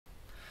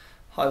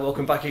Hi,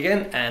 welcome back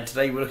again, and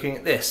today we're looking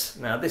at this.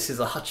 Now this is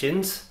a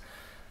Hutchins,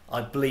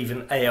 I believe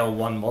an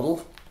AL1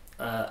 model,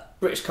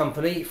 British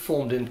company,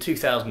 formed in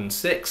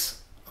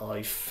 2006.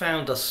 I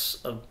found us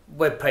a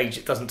web page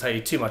that doesn't tell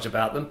you too much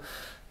about them,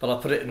 but I'll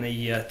put it in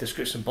the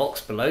description box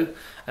below.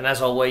 And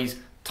as always,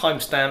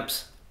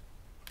 timestamps.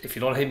 If you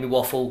don't want to hear me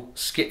waffle,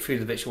 skip through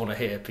the bits you want to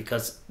hear,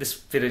 because this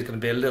video is going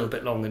to be a little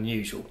bit longer than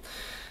usual.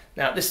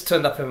 Now this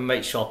turned up in my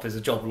mate's shop as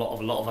a job lot of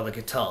a lot of other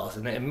guitars,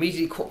 and it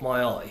immediately caught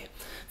my eye.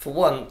 For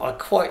one, I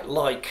quite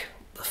like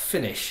the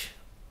finish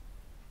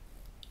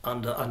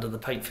under the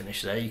paint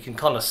finish there. You can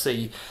kind of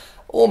see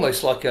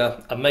almost like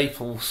a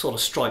maple sort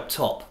of striped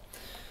top.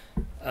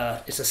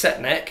 It's a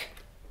set neck,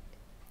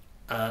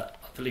 I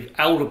believe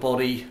alder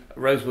body,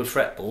 rosewood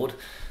fretboard.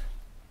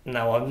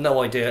 Now I've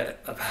no idea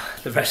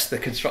about the rest of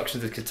the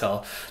construction of the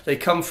guitar. They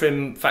come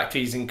from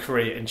factories in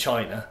Korea and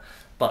China,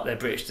 but they're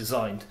British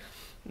designed.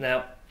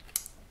 Now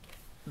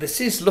this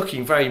is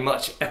looking very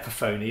much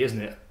Epiphony,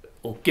 isn't it?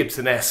 Or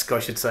Gibson-esque, I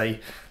should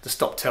say, the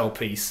stop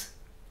tailpiece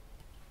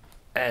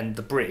and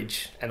the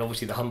bridge, and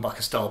obviously the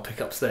humbucker style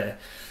pickups there.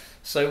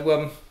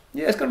 So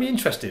yeah, it's going to be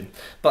interesting.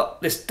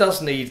 But this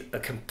does need a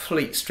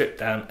complete strip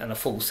down and a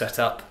full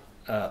setup.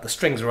 The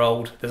strings are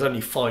old. There's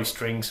only 5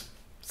 strings,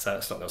 so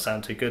it's not going to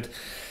sound too good.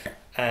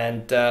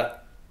 And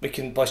we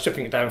can, by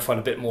stripping it down, find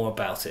a bit more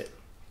about it.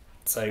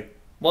 So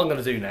what I'm going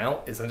to do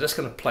now is I'm just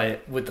going to play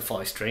it with the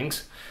 5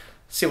 strings,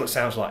 see what it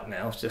sounds like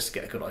now, just to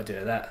get a good idea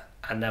of that,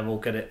 and then we'll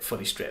get it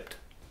fully stripped.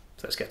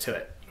 So let's get to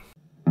it.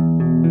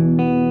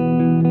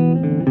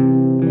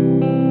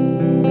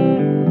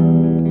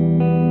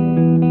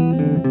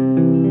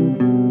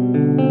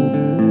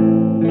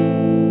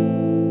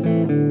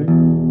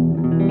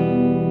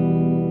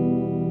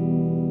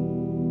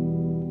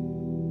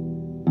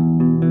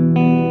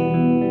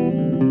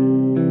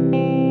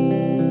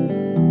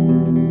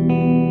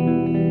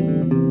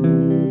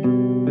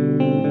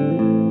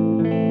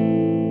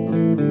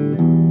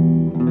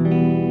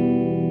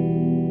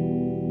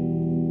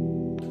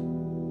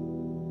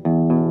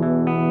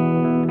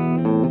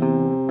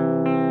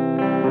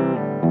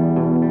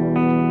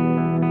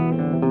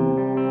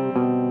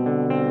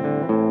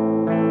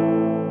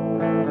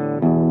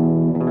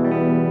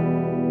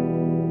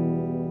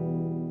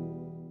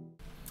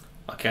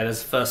 Okay,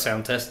 there's the first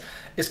sound test.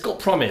 It's got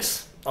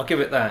promise, I'll give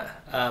it that.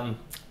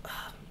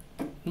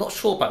 Not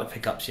sure about the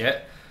pickups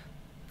yet.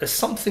 There's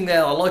something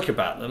there I like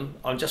about them.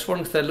 I'm just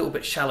wondering if they're a little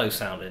bit shallow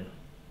sounding.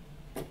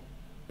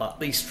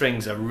 But these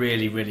strings are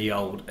really, really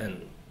old,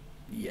 and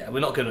yeah, we're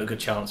not giving it a good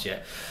chance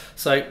yet.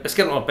 So let's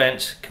get on our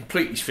bench,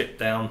 completely stripped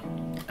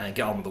down, and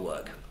get on with the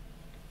work.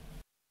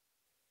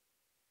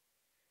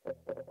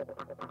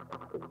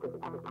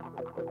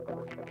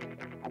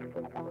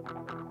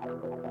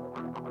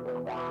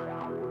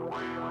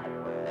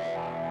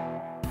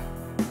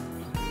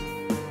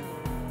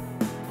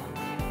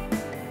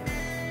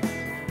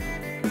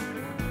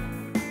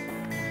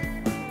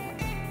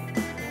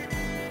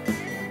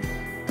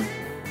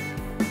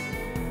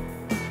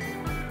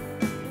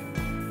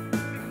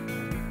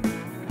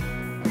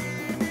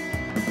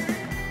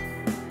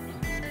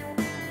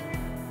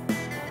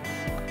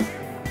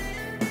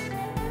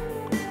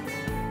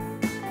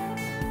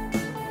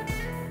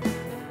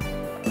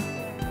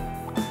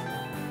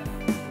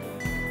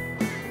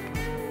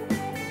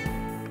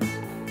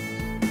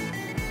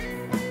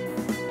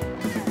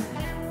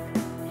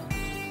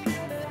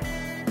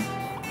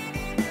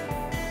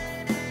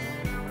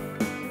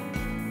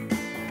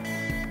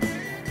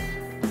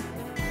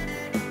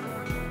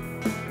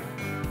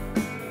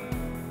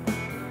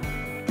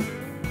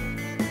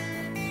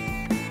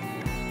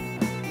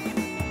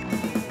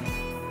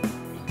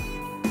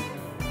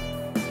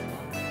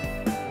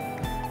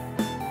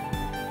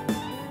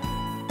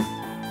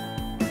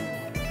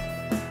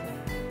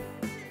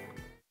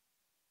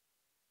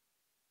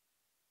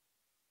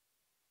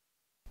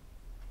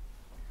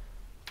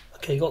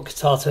 Okay, you've got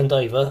guitar turned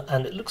over,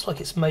 and it looks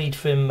like it's made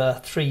from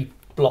 3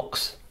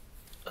 blocks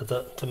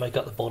to make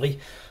up the body,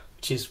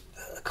 which is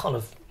kind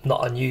of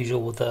not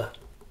unusual with a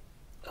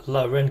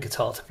lower end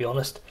guitar, to be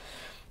honest,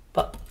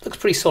 but looks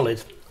pretty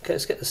solid. Okay,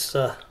 let's get this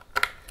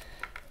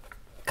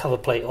cover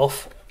plate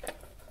off,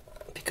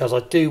 because I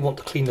do want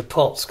to clean the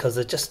pots, because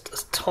there's just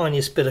the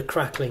tiniest bit of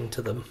crackling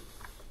to them.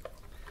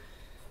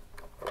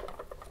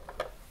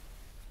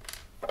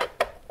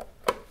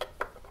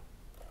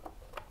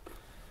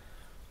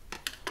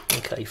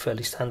 Okay,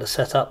 fairly standard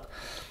setup.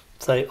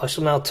 So I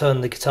shall now turn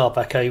the guitar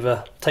back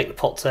over, take the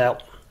pots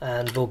out,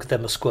 and we'll give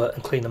them a squirt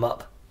and clean them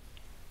up.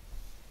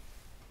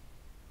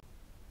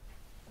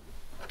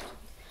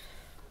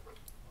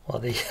 Well,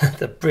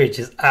 the bridge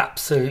is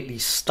absolutely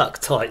stuck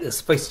tight. It's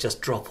supposed to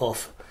just drop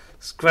off.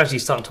 It's gradually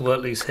starting to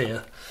work loose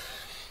here,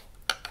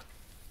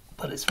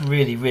 but it's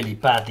really, really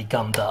badly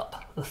gummed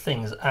up. The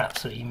thing is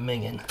absolutely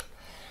minging.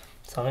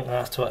 So I think I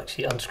have to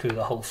actually unscrew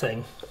the whole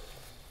thing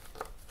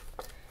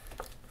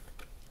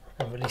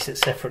and release it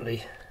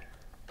separately.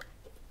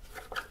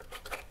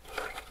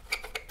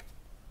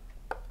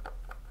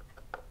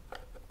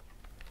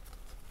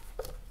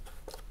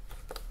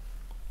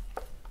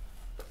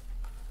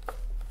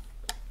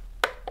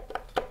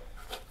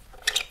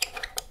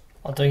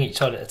 I'm doing each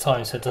side at a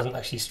time so it doesn't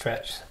actually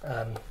stress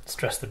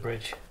the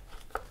bridge,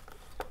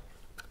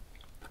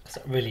 because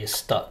it really is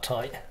stuck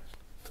tight.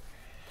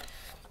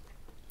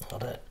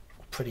 Got it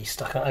pretty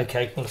stuck.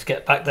 Okay, let's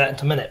get back that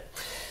into a minute.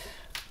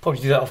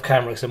 Probably do that off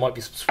camera because there might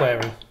be some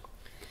swearing.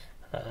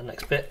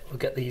 Next bit, we'll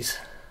get these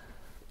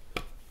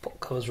pot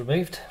covers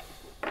removed.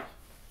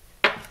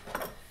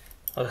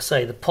 Like I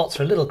say, the pots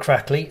are a little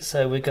crackly,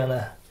 so we're going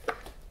to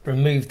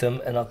remove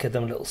them and I'll give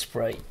them a little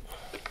spray.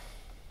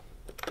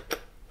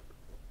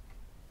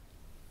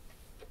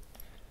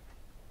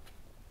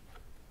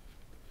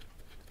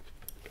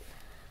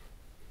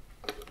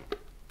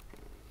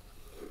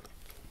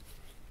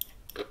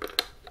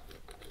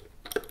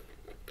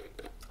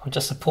 I'm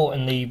just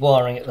supporting the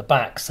wiring at the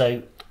back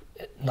so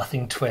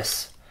nothing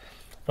twists.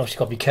 Obviously you've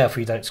got to be careful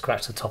you don't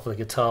scratch the top of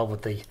the guitar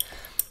with the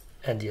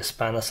end of your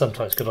spanner.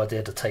 Sometimes it's a good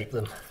idea to tape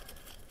them.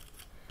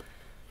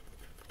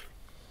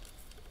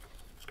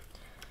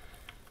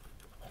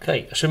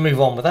 Okay, I should move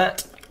on with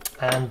that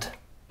and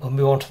we'll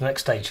move on to the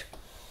next stage.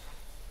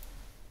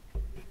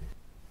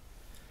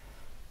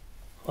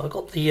 Well, I've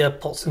got the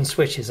pots and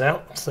switches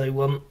out,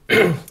 so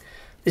this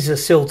is a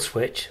sealed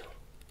switch.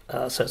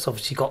 So it's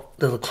obviously got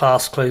the little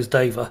clasp closed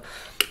over,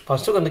 but I'm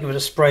still going to give it a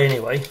spray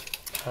anyway,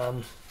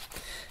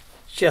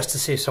 just to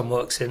see if some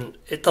works in.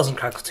 It doesn't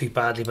crackle too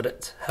badly, but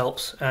it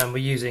helps. And we're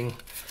using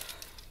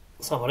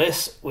some of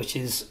this, which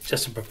is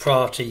just a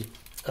proprietary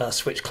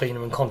switch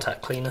cleaner and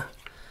contact cleaner.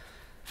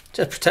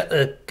 Just protect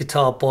the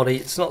guitar body.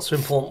 It's not so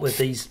important with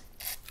these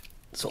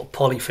sort of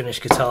poly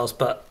finished guitars,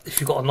 but if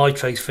you've got a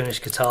nitrate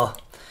finished guitar,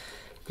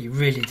 you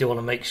really do want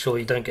to make sure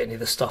you don't get any of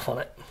the stuff on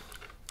it.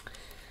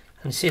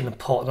 And you see in the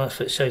pot, I don't know if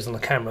it shows on the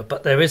camera,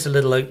 but there is a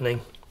little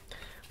opening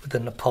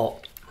within the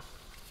pot.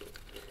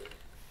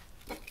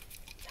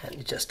 And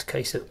it's just a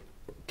case of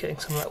getting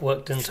some of that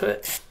worked into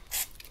it.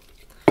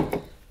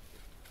 And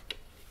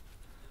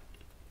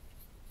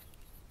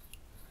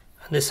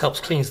this helps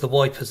cleans the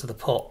wipers of the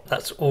pot.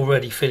 That's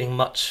already feeling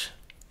much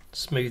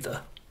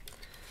smoother.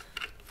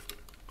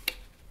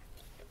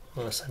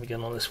 Well, let's have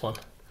again on this one.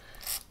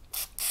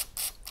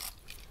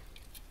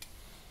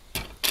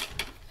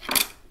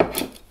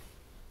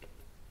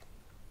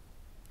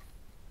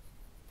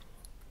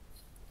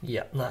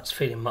 Yeah, that's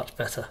feeling much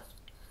better.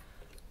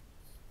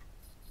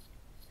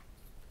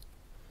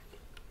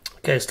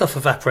 Okay, stuff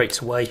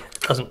evaporates away.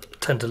 It doesn't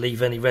tend to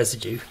leave any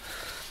residue.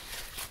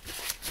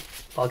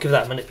 I'll give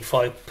that a minute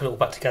before I put it all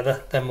back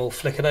together, then we'll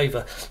flick it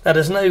over. Now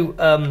there's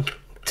no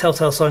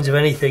telltale signs of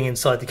anything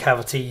inside the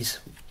cavities.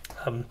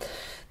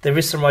 There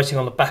is some writing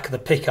on the back of the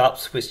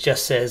pickups which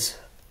just says,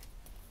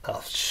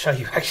 I'll show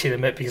you actually in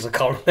a minute because I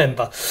can't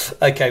remember.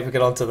 Okay, we'll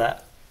get on to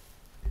that.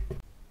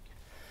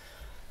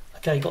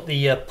 Okay, got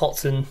the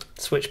pots and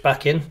switch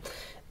back in.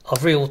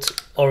 I've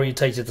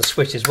reorientated the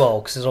switch as well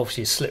because it's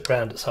obviously slipped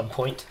round at some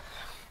point.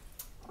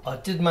 I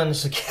did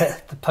manage to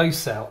get the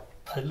posts out.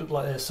 It looked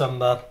like there's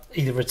some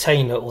either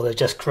retainer or they're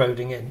just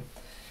corroding in.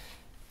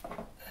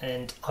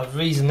 And the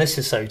reason this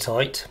is so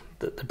tight,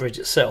 that the bridge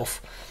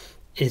itself,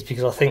 is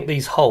because I think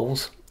these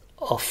holes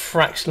are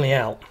fractionally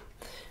out,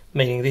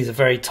 meaning these are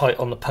very tight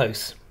on the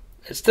posts.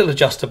 It's still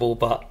adjustable,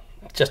 but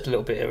just a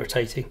little bit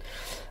irritating.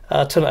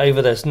 Turn it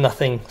over, there's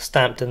nothing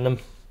stamped in them,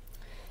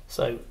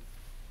 so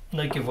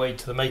no giveaway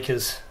to the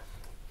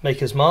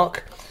maker's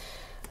mark.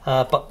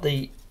 But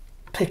the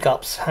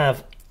pickups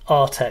have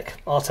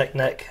Artec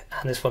neck,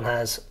 and this one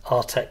has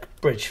Artec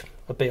bridge,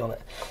 a B on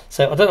it.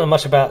 So I don't know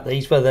much about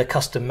these, whether they're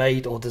custom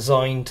made or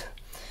designed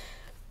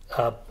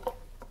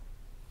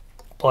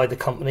by the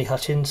company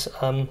Hutchins.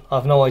 I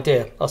have no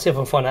idea. I'll see if I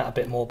can find out a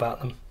bit more about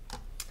them.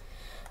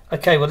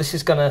 Okay, well this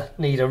is going to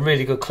need a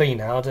really good clean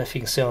now. I don't know if you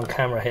can see on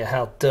camera here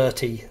how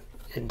dirty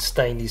and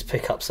stained these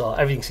pickups are.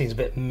 Everything seems a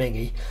bit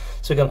mingy,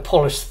 so we're going to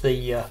polish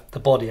the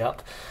body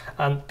up.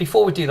 And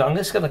before we do that, I'm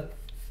just going to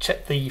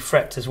check the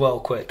fret as well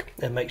quick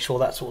and make sure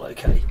that's all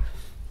okay,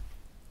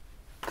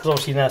 because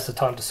obviously now's the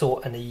time to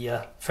sort any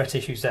fret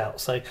issues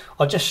out. So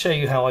I'll just show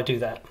you how I do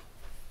that.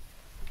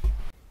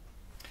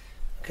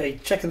 Okay,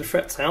 checking the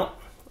frets out,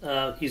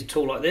 use a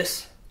tool like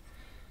this.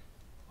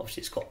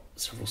 Obviously it's got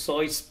several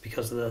sides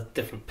because of the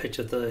different pitch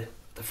of the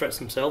frets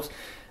themselves,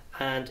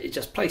 and you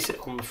just place it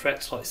on the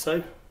frets like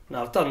so.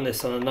 Now I've done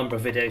this on a number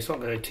of videos, so I'm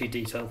not going to go too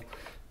detailed.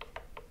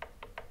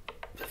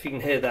 If you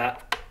can hear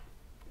that,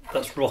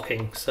 that's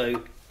rocking,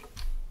 so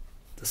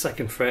the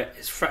second fret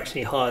is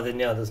fractionally higher than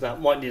the others. Now it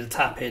might need a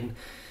tap in.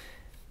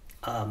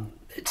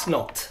 It's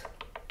not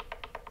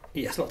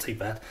too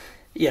bad.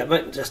 Yeah, it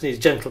might just need a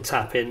gentle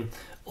tap in,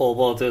 or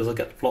what I'll do is I'll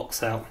get the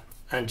blocks out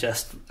and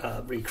just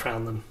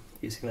re-crown them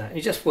using that.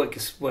 You just work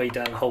your way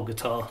down the whole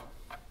guitar.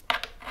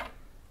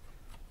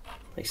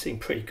 They seem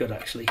pretty good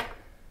actually.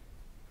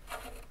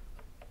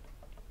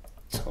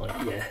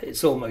 Yeah,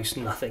 it's almost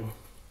nothing.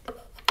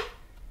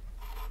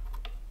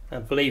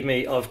 And believe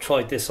me, I've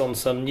tried this on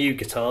some new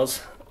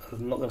guitars.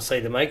 I'm not going to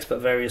say the makes, but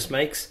various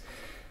makes,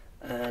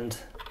 and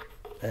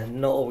they're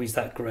not always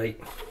that great.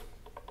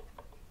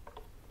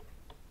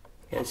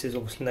 Yeah, this is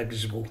almost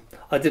negligible.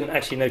 I didn't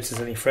actually notice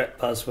any fret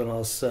buzz when I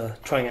was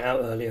trying it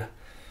out earlier.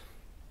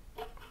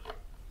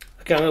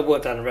 Okay, I'm going to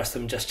work down the rest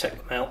of them, just check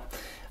them out,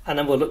 and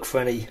then we'll look for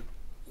any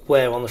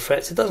wear on the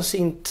frets. It doesn't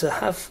seem to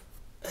have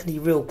any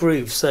real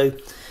groove, so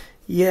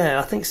yeah,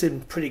 I think it's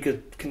in pretty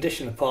good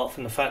condition apart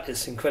from the fact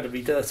it's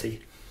incredibly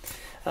dirty.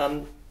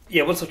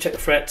 Yeah, once I've checked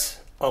the frets,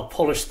 I'll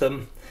polish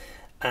them,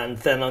 and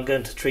then I'm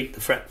going to treat the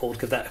fretboard,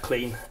 give that a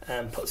clean,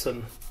 and put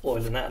some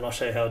oil in that, and I'll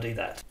show you how I do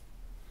that.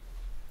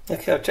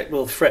 Okay, I've checked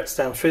all the frets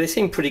down through. They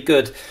seem pretty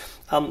good.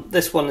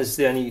 This one is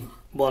the only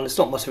one. It's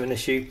not much of an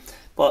issue,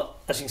 but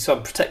as you can see,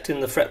 I'm protecting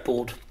the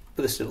fretboard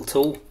with this little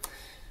tool,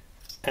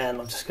 and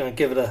I'm just going to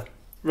give it a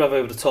rub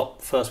over the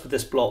top first with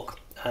this block,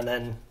 and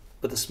then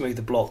with a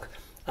smoother block,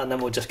 and then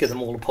we'll just give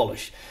them all a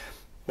polish.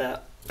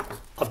 Now,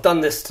 I've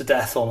done this to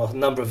death on a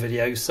number of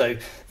videos, so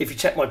if you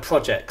check my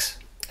projects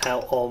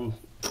out on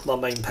my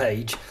main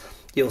page,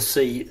 you'll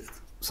see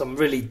some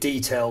really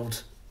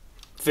detailed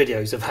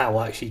videos of how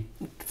I actually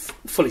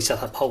fully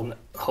set up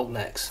whole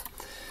necks.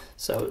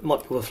 So it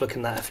might be worth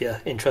looking at if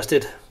you're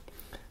interested.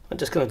 I'm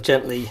just going to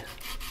gently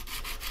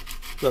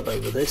rub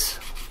over this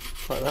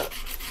like that.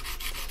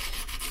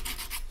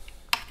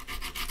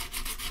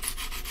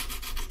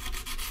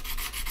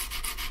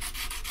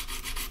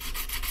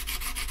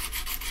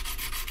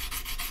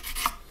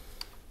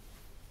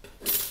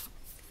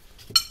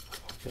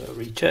 Give it a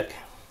recheck.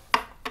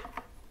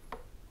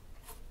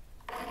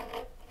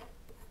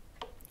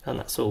 And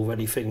that's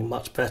already feeling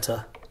much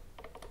better.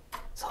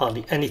 There's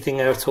hardly anything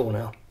there at all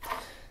now.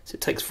 So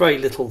it takes very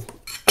little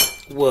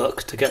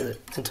work to get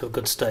it into a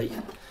good state.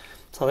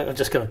 So I think I'm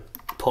just going to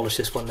polish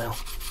this one now.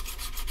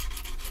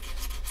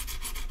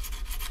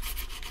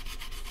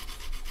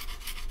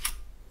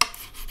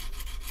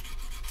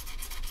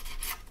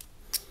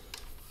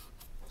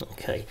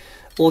 Okay,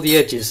 all the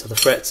edges of the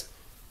frets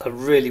are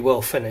really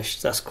well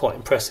finished. That's quite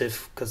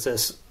impressive, because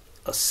there's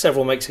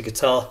several makes of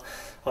guitar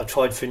I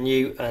tried for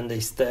new, and they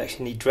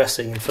actually need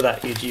dressing, and for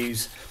that you'd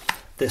use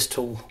this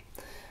tool.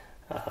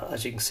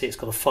 As you can see, it's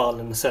got a file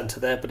in the centre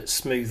there, but it's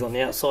smooth on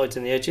the outsides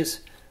and the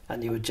edges,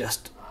 and you would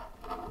just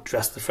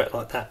dress the fret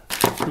like that.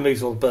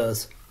 Removes all the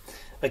burrs.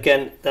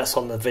 Again, that's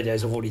on the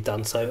videos I've already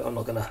done, so I'm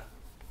not going to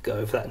go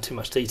over that in too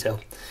much detail.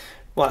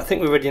 Right, I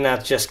think we're ready now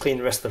to just clean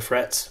the rest of the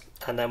frets,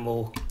 and then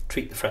we'll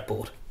treat the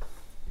fretboard.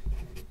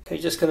 Okay,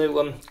 just going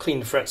to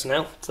clean the frets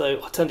now.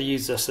 So I tend to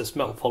use this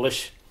metal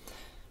polish.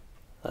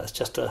 That's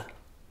just a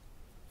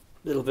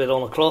little bit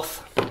on a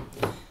cloth.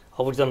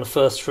 I've already done the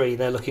first three,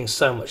 they're looking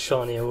so much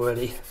shinier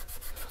already.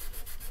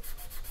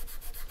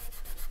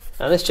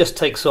 And this just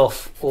takes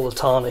off all the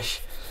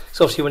tarnish.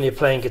 So obviously when you're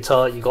playing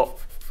guitar, you've got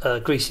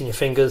grease in your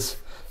fingers.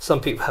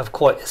 Some people have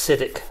quite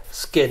acidic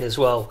skin as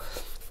well.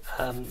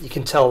 You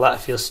can tell that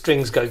if your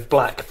strings go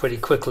black pretty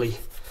quickly.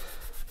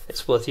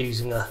 It's worth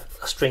using a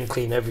string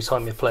cleaner every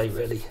time you play,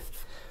 really.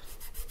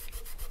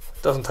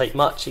 It doesn't take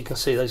much. You can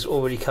see those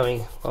already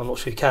coming. I'm not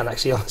sure you can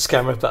actually on this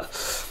camera,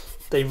 but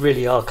they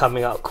really are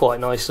coming up quite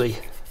nicely.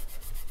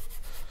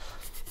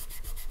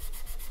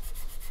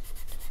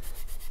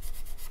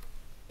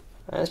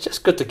 And it's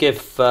just good to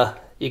give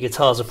your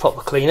guitars a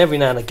proper clean every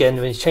now and again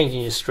when you're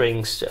changing your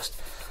strings.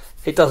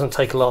 It doesn't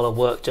take a lot of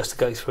work just to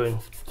go through and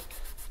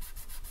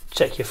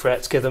check your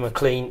frets, give them a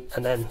clean,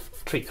 and then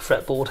treat the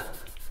fretboard.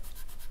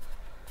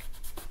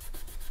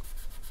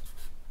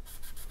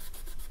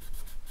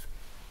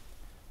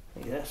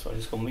 Yeah, so I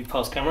just want to move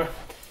past camera.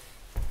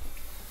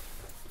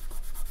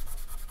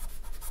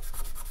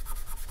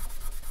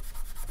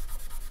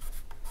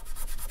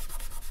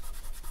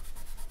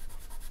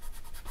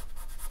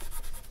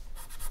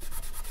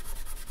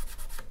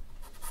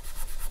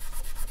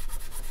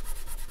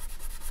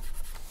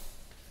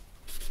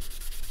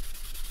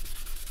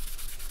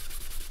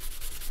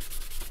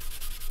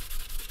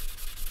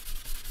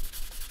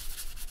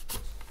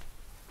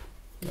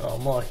 Oh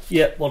my,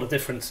 yeah, what a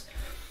difference.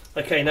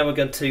 Okay, now we're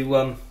going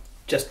to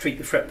just treat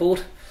the fretboard.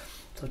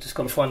 So I've just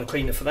got to find a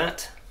cleaner for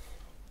that.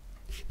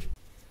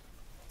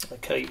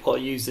 Okay, what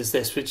I use is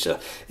this, which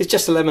is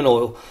just a lemon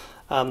oil.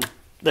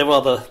 There are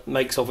other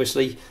makes,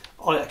 obviously.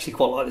 I actually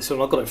quite like this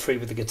one. I got it free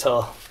with the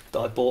guitar that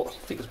I bought. I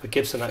think it was with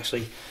Gibson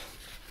actually.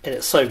 And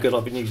it's so good,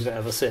 I've been using it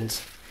ever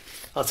since.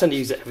 I tend to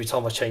use it every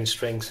time I change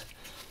strings.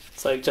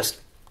 So just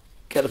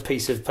get a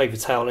piece of paper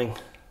toweling,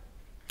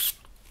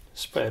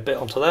 spray a bit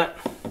onto that,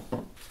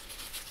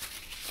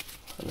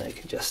 and then you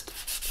can just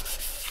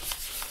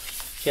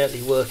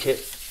gently work it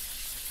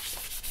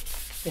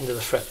into the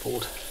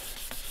fretboard.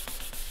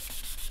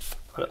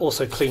 And it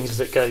also cleans as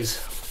it goes.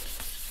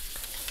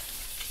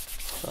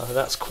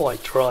 That's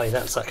quite dry,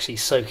 that's actually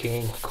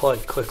soaking in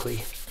quite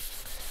quickly.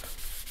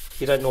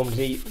 You don't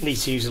normally need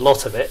to use a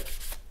lot of it.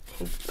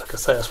 Like I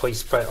say, that's why you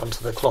spray it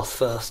onto the cloth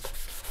first.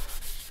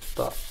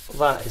 But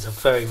that is a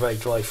very, very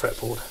dry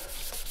fretboard.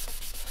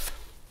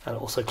 And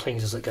it also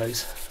cleans as it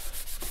goes.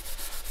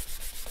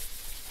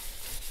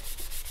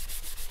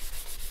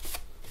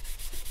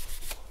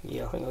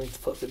 Yeah, I think I need to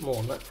put a bit more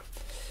on that.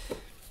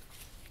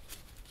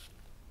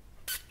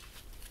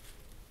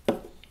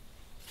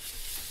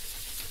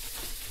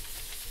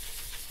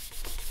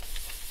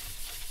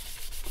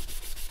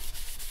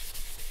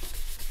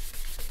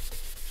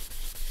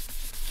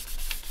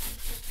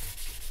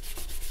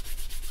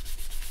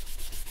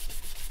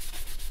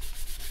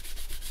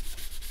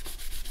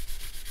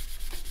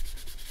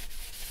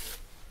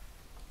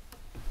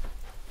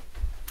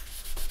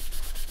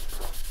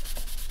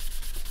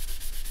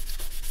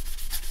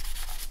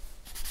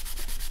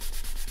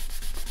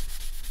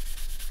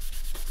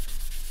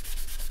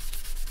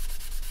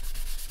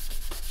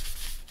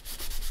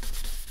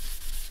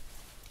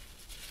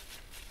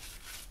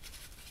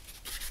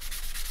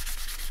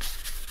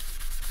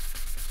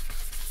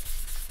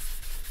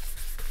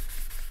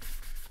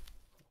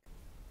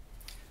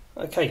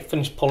 Okay,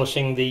 finished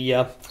polishing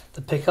the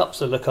pickups.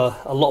 They look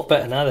a lot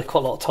better now. There's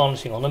quite a lot of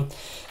tarnishing on them.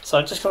 So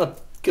I'm just going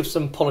to give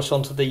some polish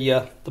onto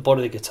the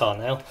body of the guitar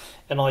now.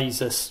 And I use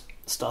this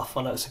stuff.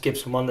 I know it's a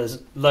Gibson one.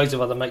 There's loads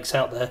of other makes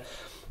out there.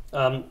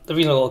 The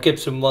reason I got a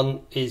Gibson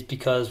one is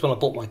because when I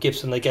bought my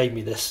Gibson, they gave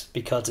me this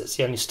because it's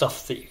the only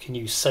stuff that you can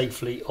use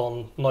safely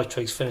on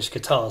nitrous finished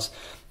guitars.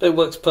 But it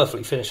works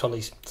perfectly finished on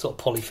these sort of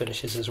poly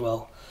finishes as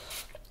well.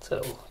 So a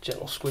little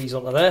gentle squeeze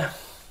onto there.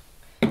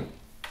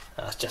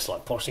 It's just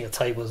like polishing a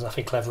table. There's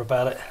nothing clever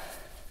about it.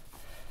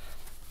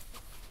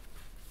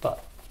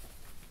 But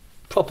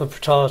proper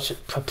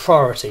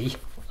propriety,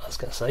 I was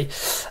going to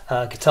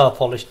say, guitar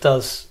polish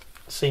does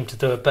seem to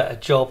do a better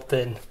job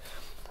than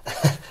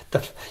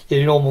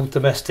your normal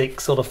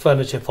domestic sort of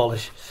furniture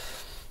polish.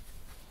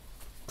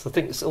 So I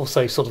think it's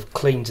also sort of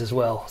cleans as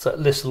well, so it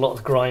lifts a lot of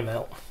the grime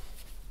out.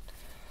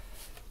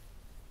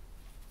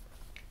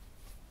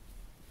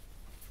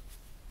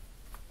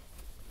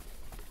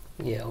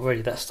 Yeah,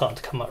 already that's starting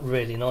to come up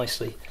really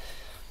nicely.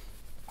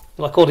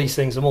 Like all these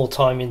things, the more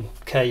time and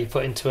care you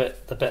put into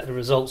it, the better the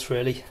results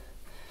really.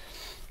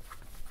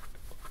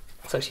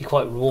 It's actually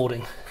quite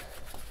rewarding.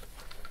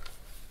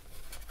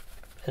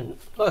 And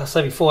like I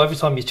said before, every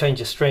time you change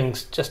your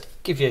strings, just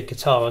give your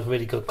guitar a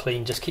really good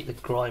clean, just keep the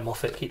grime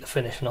off it, keep the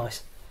finish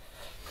nice.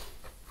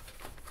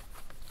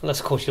 Unless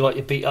of course you like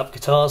your beat up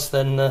guitars,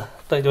 then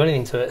don't do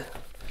anything to it.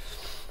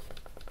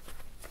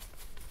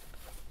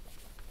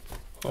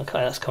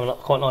 Okay, that's coming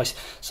up quite nice.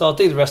 So I'll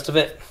do the rest of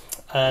it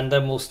and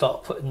then we'll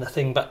start putting the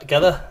thing back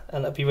together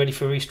and it'll be ready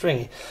for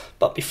restringing.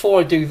 But before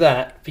I do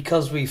that,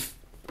 because we've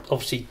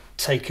obviously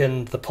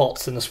taken the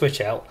pots and the switch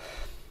out,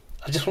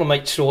 I just want to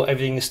make sure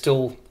everything is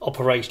still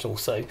operational.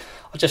 So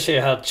I'll just show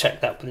you how to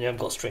check that when you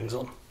haven't got strings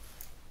on.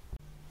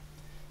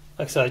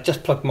 Like I said, I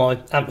just plugged my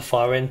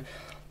amplifier in.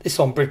 This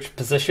on bridge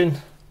position,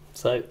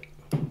 so you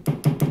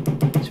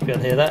should be able to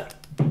hear that.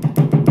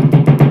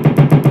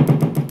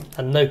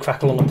 And no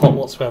crackle on the pot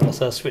whatsoever,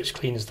 so the switch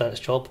cleaner's done its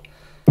job.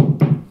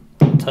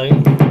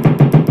 Tone.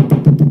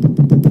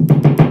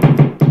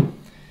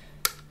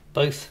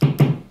 Both.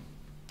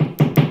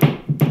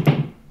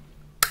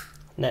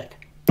 Neck.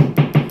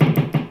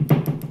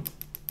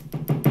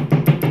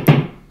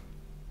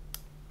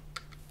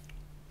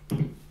 There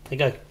you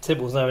go.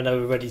 Tibble's now we know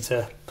we're ready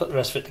to put the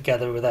rest of it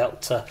together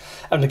without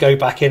having to go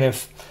back in and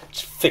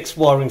fix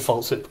wiring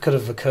faults that could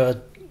have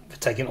occurred for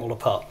taking it all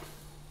apart.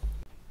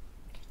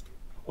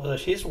 Well, there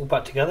she is, all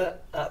back together.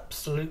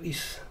 Absolutely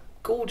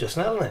gorgeous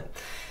now, isn't it?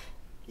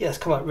 Yeah, it's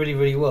come out really,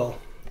 really well.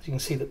 As you can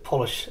see, the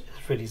polish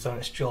has really done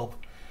its job.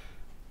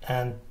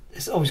 And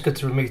it's always good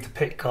to remove the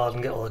pick guard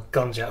and get all the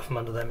guns out from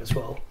under them as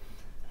well.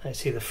 And you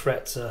see the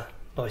frets are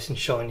nice and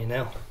shiny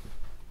now.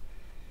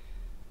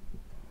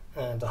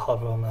 And the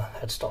hardware on the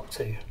headstock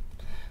too.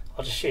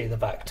 I'll just show you the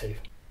back too.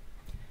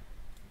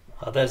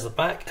 There's the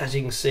back. As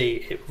you can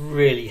see, it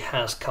really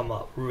has come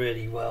up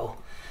really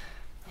well.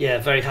 Yeah,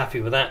 very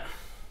happy with that.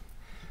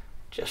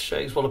 Just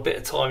shows what a bit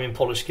of time in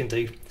polish can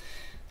do.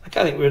 Okay,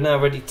 I think we're now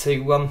ready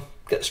to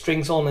get the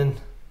strings on and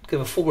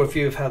give a full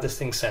review of how this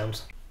thing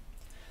sounds.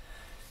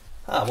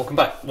 Welcome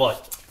back. Right,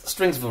 the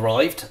strings have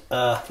arrived.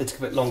 They took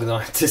a bit longer than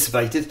I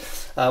anticipated.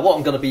 What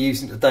I'm going to be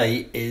using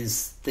today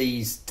is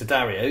these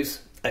D'Addarios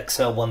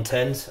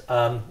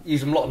XL110s.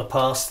 Used them a lot in the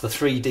past, the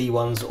 3D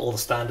ones or the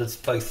standards,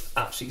 both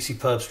absolutely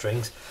superb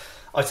strings.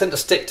 I tend to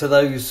stick to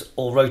those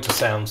or rotor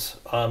sounds.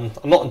 I'm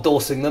not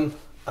endorsing them.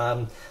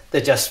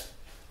 They're just,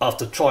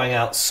 after trying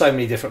out so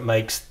many different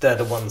makes, they're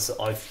the ones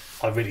that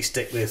I really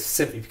stick with,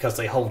 simply because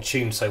they hold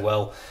tune so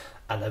well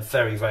and they're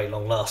very, very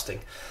long lasting.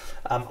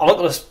 I'm not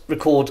going to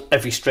record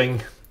every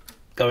string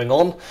going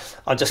on.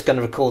 I'm just going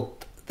to record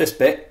this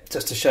bit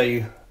just to show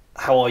you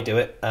how I do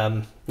it.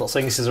 Not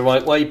saying this is the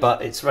right way,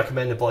 but it's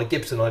recommended by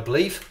Gibson, I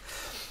believe,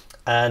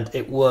 and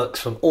it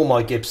works from all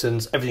my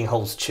Gibsons. Everything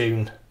holds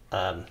tune,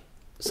 so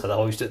I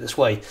always do it this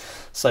way.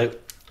 So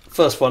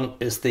first one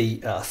is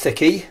the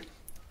thick E.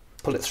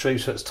 Pull it through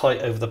so it's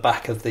tight over the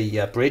back of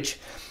the bridge.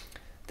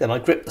 Then I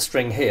grip the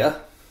string here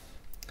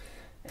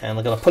and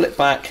I'm going to pull it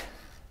back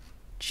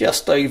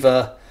just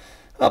over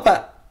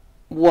about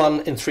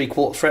 1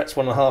 3/4 frets,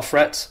 1.5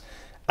 frets,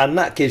 and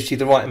that gives you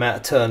the right amount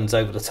of turns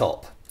over the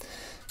top.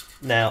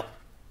 Now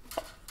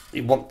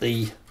you want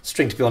the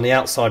string to be on the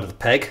outside of the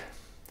peg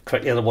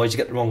correctly, otherwise you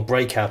get the wrong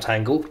breakout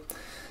angle.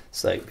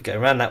 So we go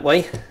around that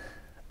way,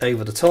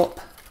 over the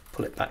top,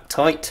 pull it back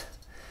tight,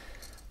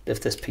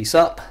 lift this piece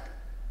up.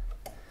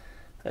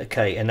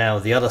 Okay, and now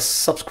the other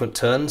subsequent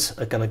turns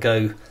are going to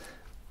go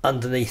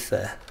underneath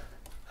there,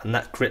 and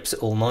that grips it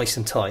all nice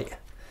and tight.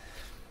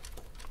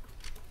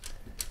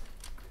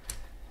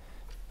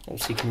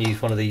 Also, you can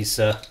use one of these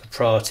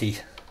proprietary,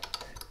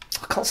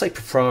 I can't say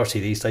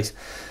proprietary these days,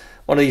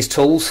 one of these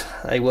tools.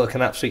 They work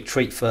an absolute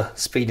treat for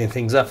speeding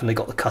things up, and they've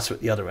got the cutter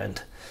at the other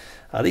end.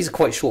 These are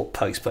quite short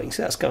posts, but you can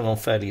see that's going on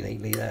fairly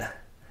neatly there.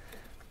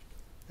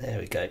 There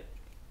we go.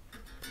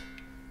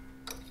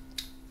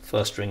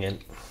 First string in.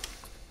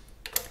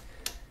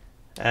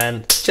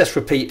 And just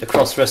repeat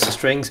across the rest of the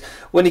strings.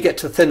 When you get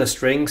to thinner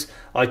strings,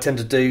 I tend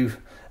to do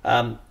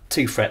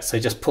 2 frets, so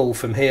just pull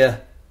from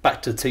here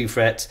back to the 2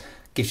 frets,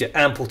 gives you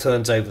ample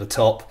turns over the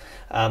top.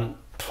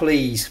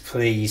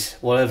 Please,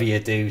 whatever you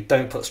do,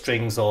 don't put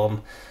strings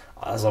on,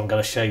 as I'm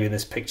going to show you in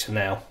this picture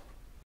now.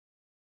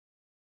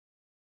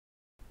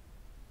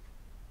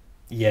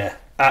 Yeah,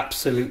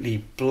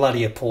 absolutely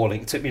bloody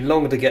appalling. It took me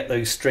longer to get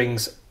those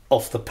strings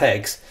off the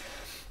pegs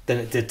than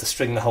it did to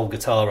string the whole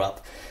guitar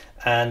up.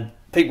 And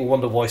people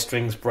wonder why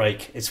strings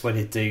break. It's when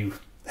you do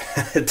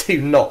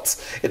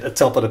knots at the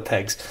top of the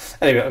pegs.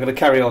 Anyway, I'm going to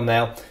carry on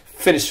now,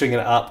 finish stringing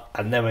it up,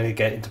 and then we're going to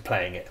get into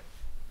playing it.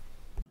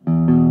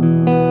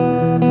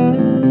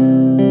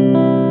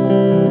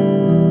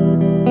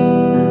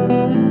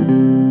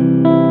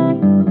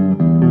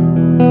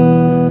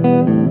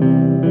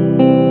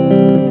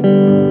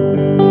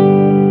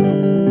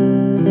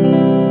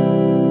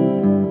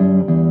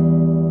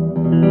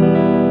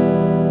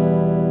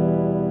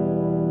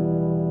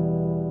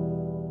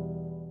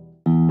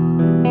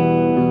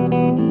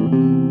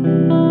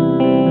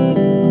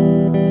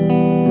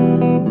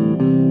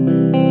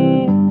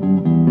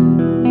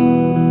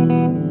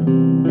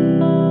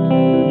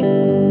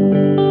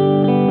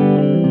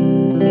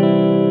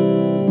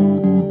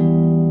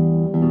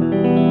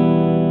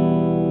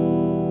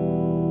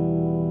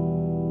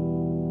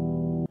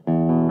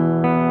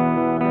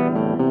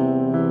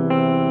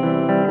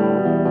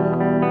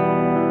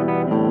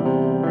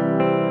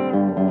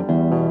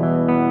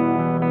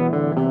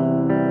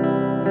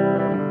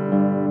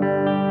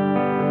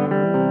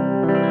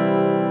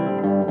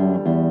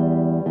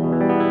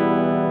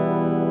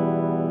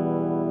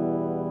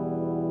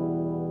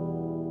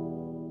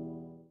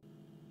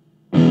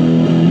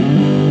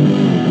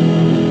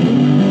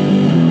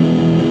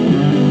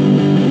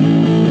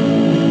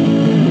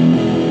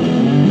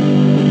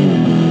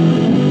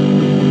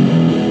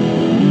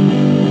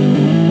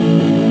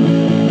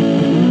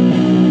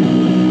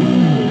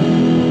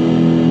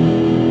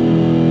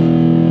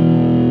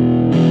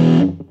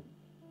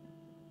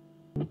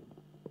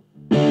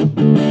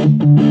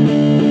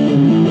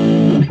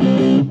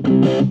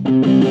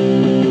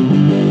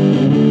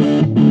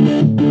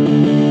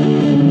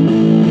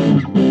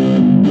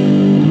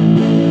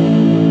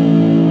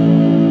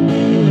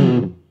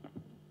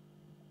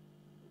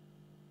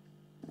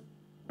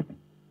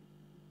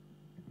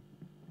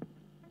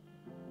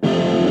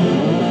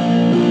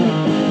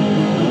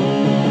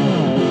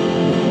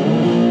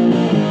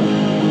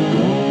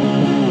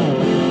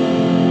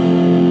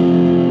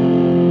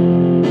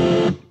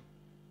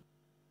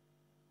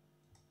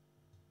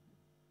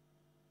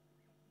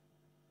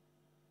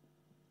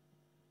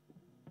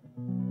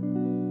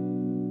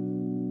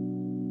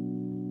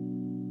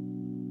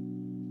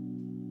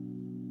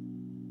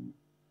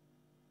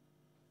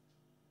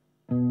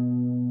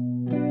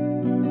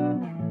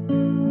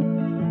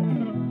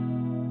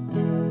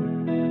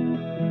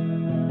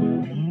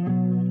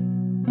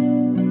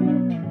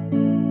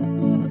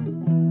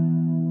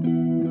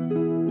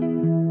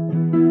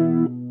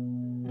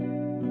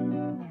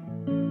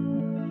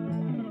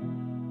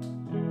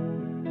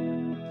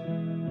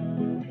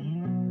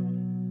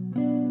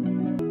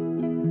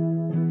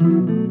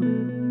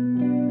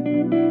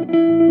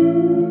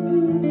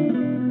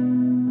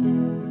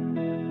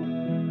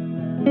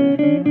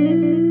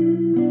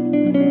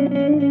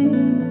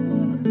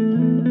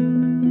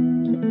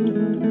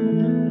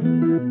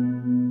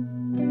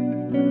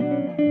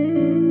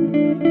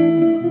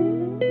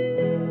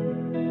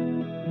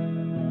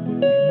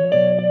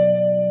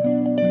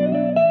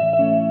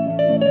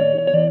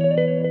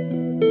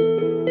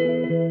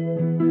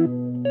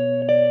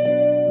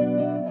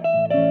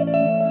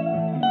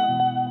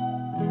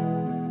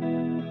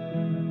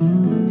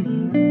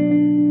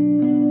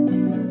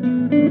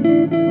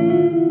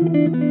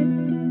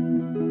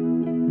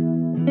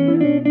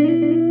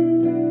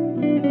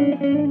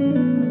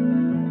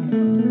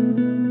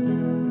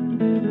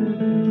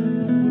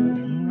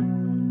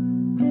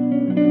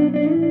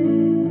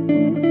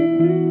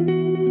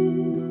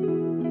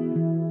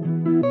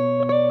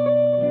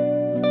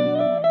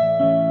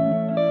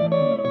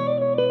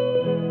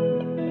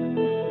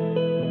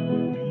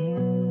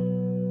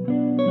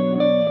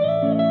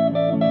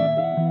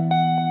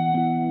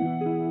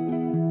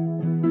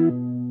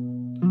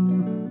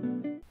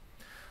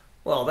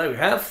 Well, there we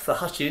have the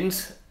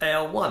Hutchins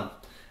AL-1.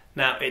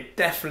 Now, it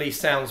definitely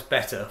sounds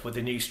better with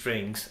the new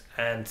strings,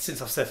 and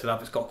since I've set it up,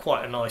 it's got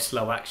quite a nice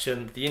low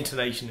action. The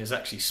intonation is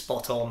actually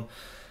spot on,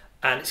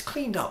 and it's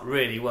cleaned up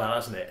really well,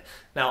 hasn't it?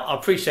 Now, I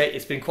appreciate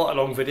it's been quite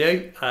a long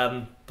video,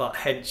 but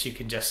hence you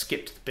can just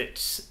skip to the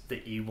bits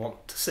that you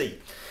want to see.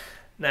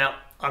 Now,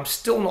 I'm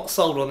still not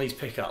sold on these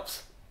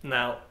pickups.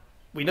 Now,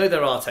 we know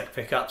they're Artec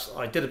pickups.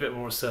 I did a bit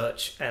more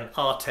research, and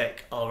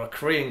Artec are a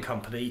Korean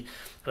company,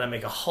 and they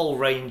make a whole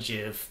range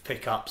of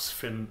pickups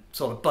from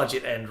sort of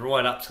budget end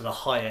right up to the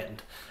high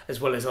end,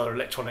 as well as other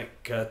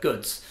electronic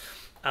goods.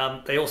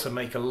 They also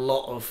make a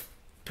lot of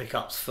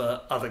pickups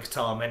for other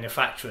guitar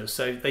manufacturers,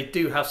 so they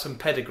do have some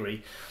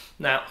pedigree.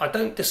 Now, I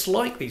don't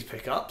dislike these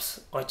pickups,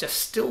 I just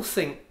still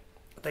think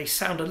they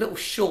sound a little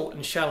short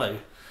and shallow.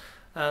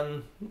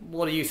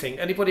 What do you think?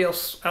 Anybody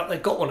else out there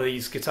got one of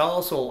these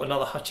guitars or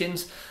another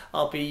Hutchins?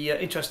 I'll be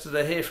interested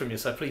to hear from you,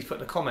 so please put in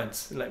the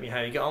comments and let me know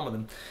how you get on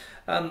with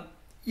them.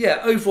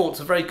 Yeah, overall it's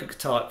a very good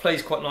guitar. It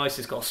plays quite nice,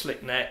 it's got a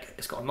slick neck,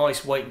 it's got a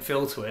nice weight and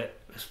feel to it,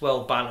 it's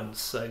well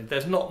balanced, so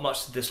there's not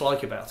much to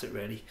dislike about it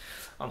really.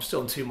 I'm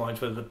still in two minds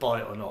whether to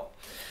buy it or not.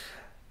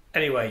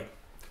 Anyway,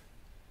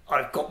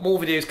 I've got more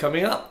videos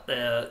coming up.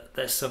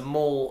 There's some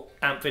more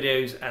amp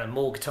videos and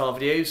more guitar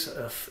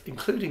videos,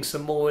 including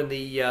some more in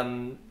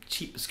the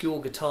cheap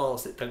obscure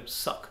guitars that don't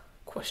suck ?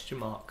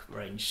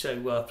 Range.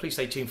 So please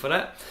stay tuned for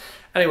that.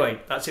 Anyway,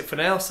 that's it for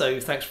now. So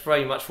thanks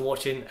very much for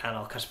watching, and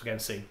I'll catch up again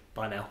soon.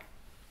 Bye now.